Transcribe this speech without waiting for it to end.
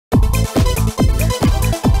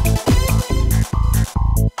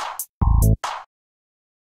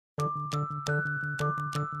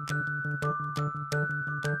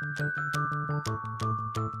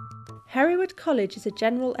Hereward College is a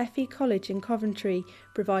general FE college in Coventry,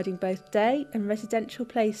 providing both day and residential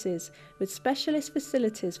places with specialist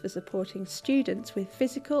facilities for supporting students with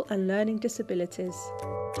physical and learning disabilities.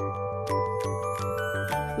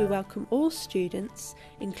 We welcome all students,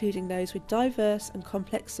 including those with diverse and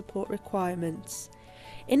complex support requirements.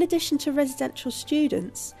 In addition to residential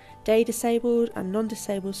students, day disabled and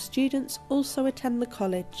non-disabled students also attend the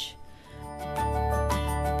college.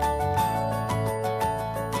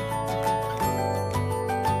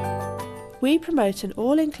 We promote an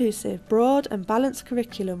all-inclusive, broad and balanced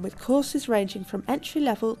curriculum with courses ranging from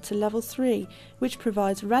entry-level to level 3, which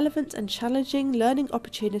provides relevant and challenging learning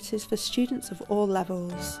opportunities for students of all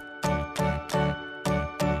levels.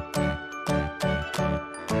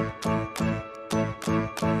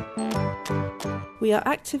 We are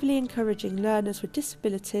actively encouraging learners with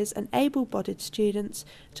disabilities and able-bodied students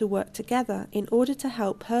to work together in order to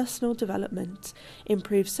help personal development,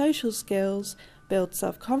 improve social skills, build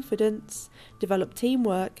self-confidence, develop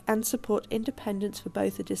teamwork and support independence for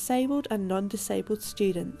both the disabled and non-disabled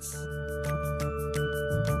students.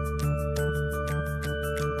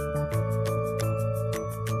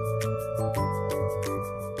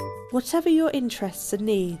 Whatever your interests and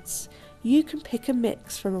needs, you can pick a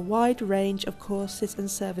mix from a wide range of courses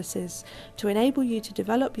and services to enable you to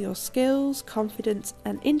develop your skills, confidence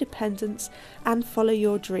and independence and follow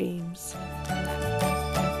your dreams.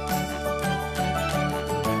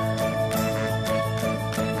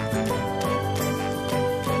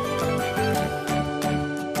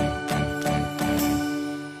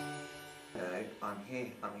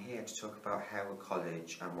 I'm here to talk about Hereward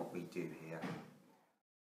College and what we do here.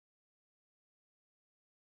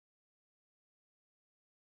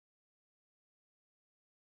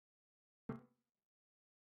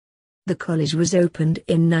 The college was opened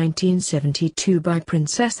in 1972 by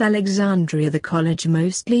Princess Alexandria. The college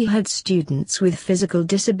mostly had students with physical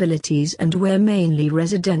disabilities and were mainly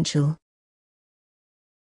residential.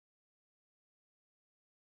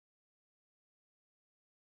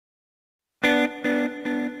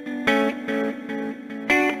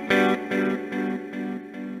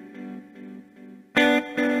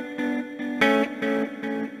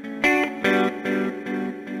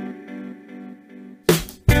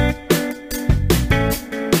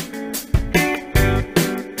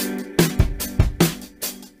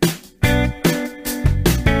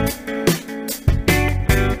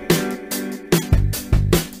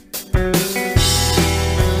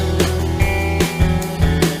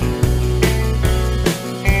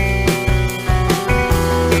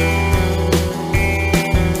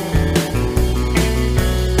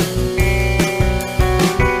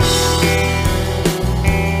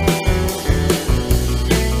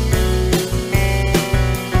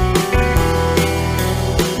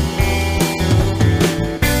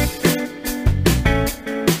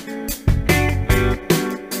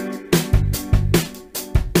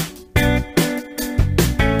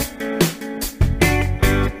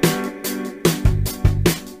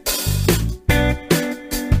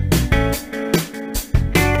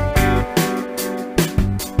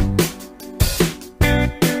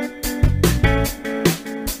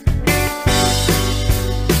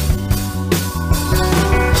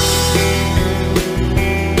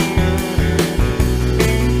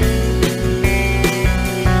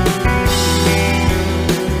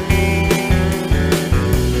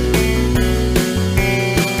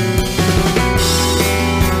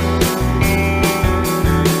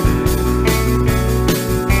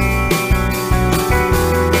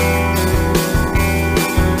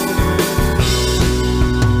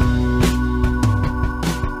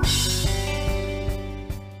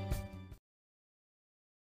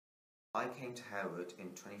 I came to Hereward in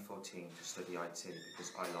 2014 to study IT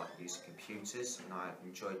because I like using computers and I have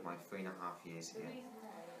enjoyed my 3.5 years here.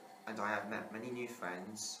 And I have met many new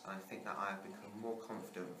friends and I think that I have become more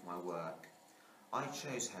confident with my work. I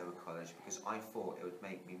chose Hereward College because I thought it would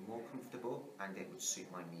make me more comfortable and it would suit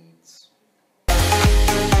my needs.